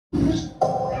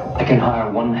I can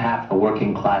hire one half the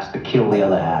working class to kill the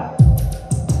other half.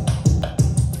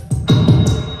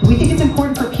 We think it's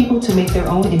important for people to make their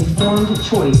own informed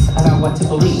choice about what to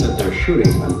believe. Sit there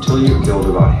shooting until you've killed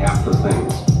about half the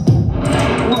things.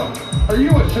 Look, are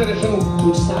you a citizen?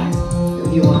 Which side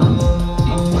are you on?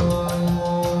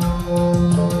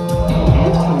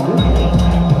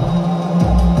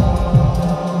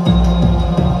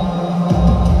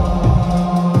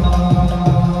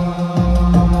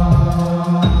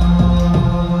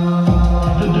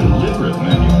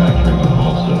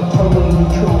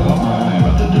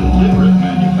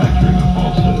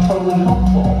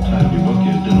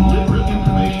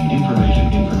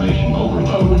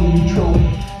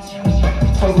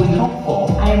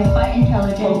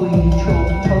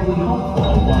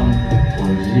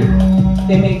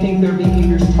 They may think their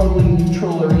behavior is totally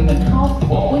neutral or even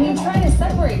helpful. When you try to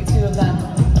separate two of them,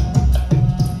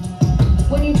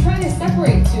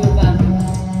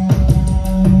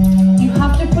 you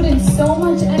have to put in so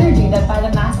much energy that by the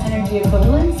mass energy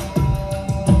equivalence,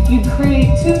 you'd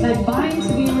create two that bind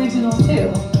to the original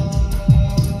two.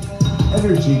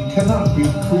 Energy cannot be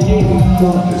created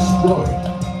or destroyed.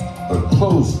 A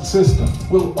closed system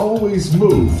will always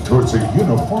move towards a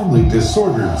uniformly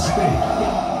disordered state.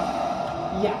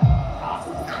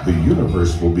 The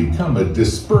universe will become a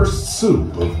dispersed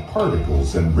soup of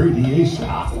particles and radiation.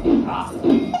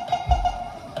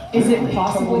 Is it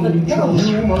possible that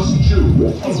You must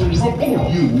choose.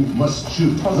 You must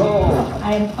choose.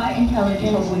 I am quite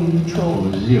intelligent? Totally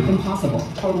neutral. Impossible.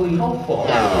 Totally helpful.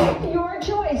 Your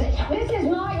choice. This is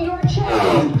not your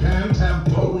choice. You can't have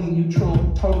both. Totally neutral.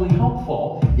 Totally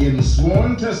helpful. In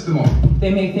sworn testimony.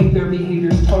 They may think their behavior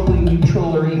is totally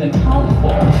neutral or even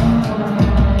helpful.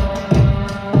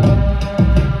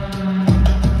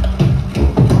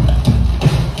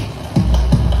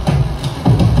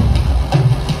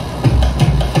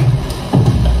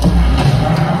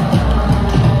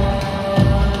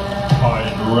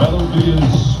 In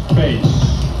space.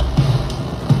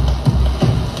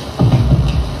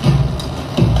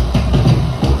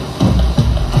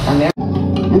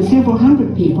 And several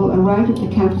hundred people arrived at the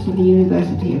campus of the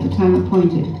university at the time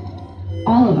appointed.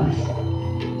 All of us.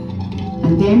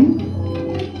 And then,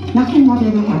 nothing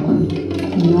whatever happened.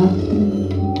 Nothing.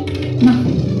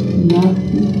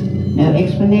 No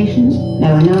explanations,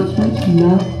 no announcements,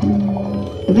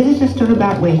 nothing. The visitors stood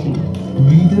about waiting.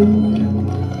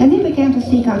 Then they began to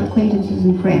seek out acquaintances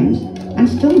and friends, and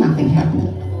still nothing happened.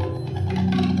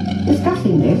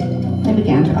 Discussing this, they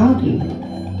began to argue.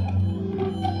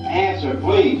 Answer,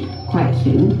 please. Quite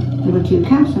soon, there were two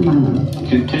camps among them.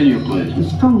 Continue, please. With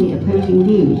strongly opposing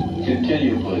views.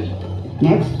 Continue, please.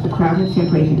 Next, the crowd had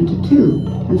separated into two,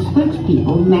 and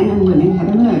spokespeople, men and women, had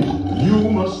emerged. You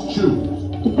must choose.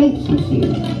 Debates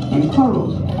ensued, then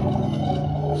quarrels.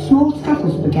 Small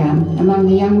scuffles began among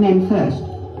the young men first.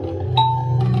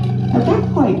 At that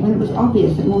point, when it was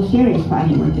obvious that more serious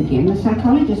fighting would begin, the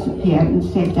psychologist appeared and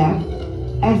said that,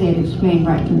 as Ed explained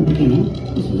right from the beginning,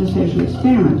 this was a social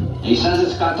experiment. He says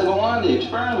it's got to go on, the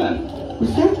experiment.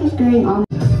 Research was going on.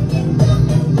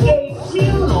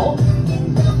 External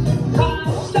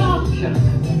consumption.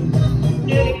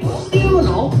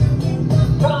 External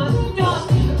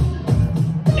consumption.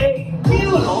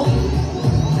 External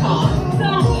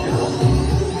consumption.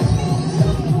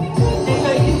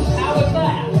 How was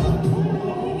that?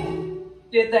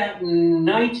 Did that in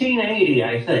 1980,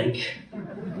 I think.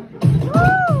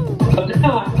 But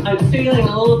now I'm feeling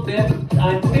a little bit,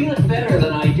 I'm feeling better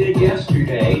than I did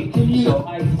yesterday. So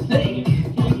I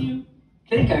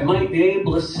think I might be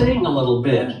able to sing a little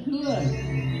bit.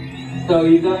 So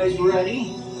you guys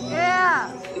ready?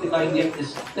 Yeah. See if I can get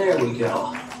this, there we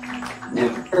go. Now,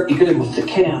 pretty good with the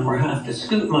camera. I have to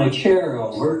scoot my chair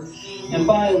over. And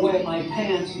by the way, my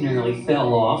pants nearly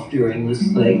fell off during this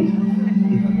thing.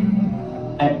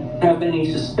 I don't have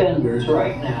any suspenders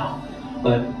right now.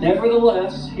 But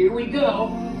nevertheless, here we go.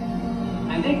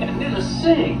 I think I'm gonna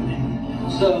sing.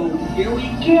 So here we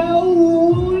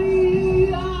go.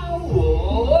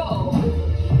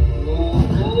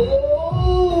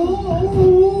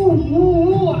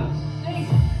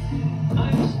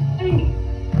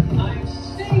 I'm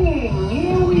singing.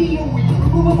 Here we go.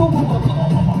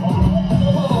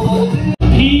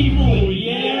 People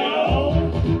yell.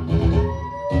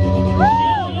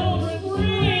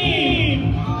 Scream.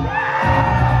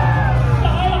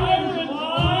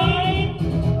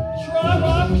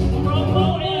 Trucks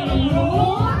rumble and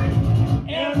roar,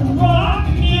 and rock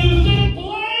music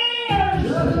blares.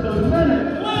 Just a minute.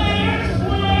 Blares.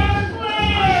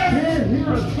 Can't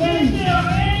hear a thing. Is there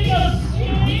any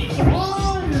escape?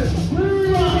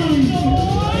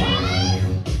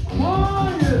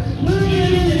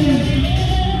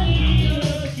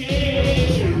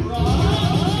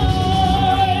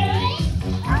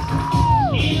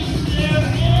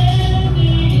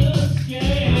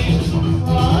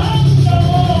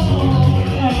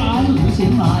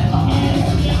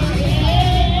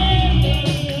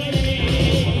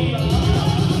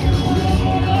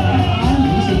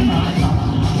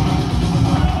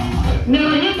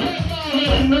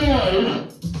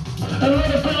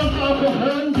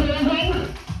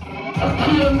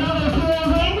 see another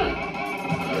building,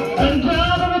 and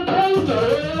down to the coaster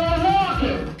where you're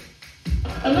walking.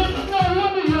 And it's no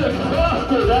wonder you're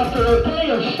exhausted after a day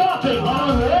of shopping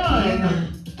online.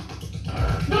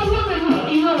 No wonder you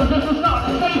feel this is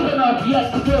not safe enough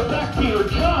yet to go back to your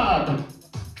job.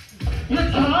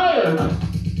 You're tired.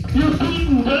 You're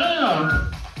beaten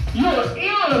down. You're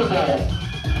irritable.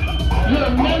 Your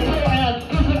mental and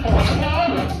physical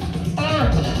health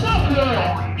are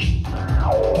suffering.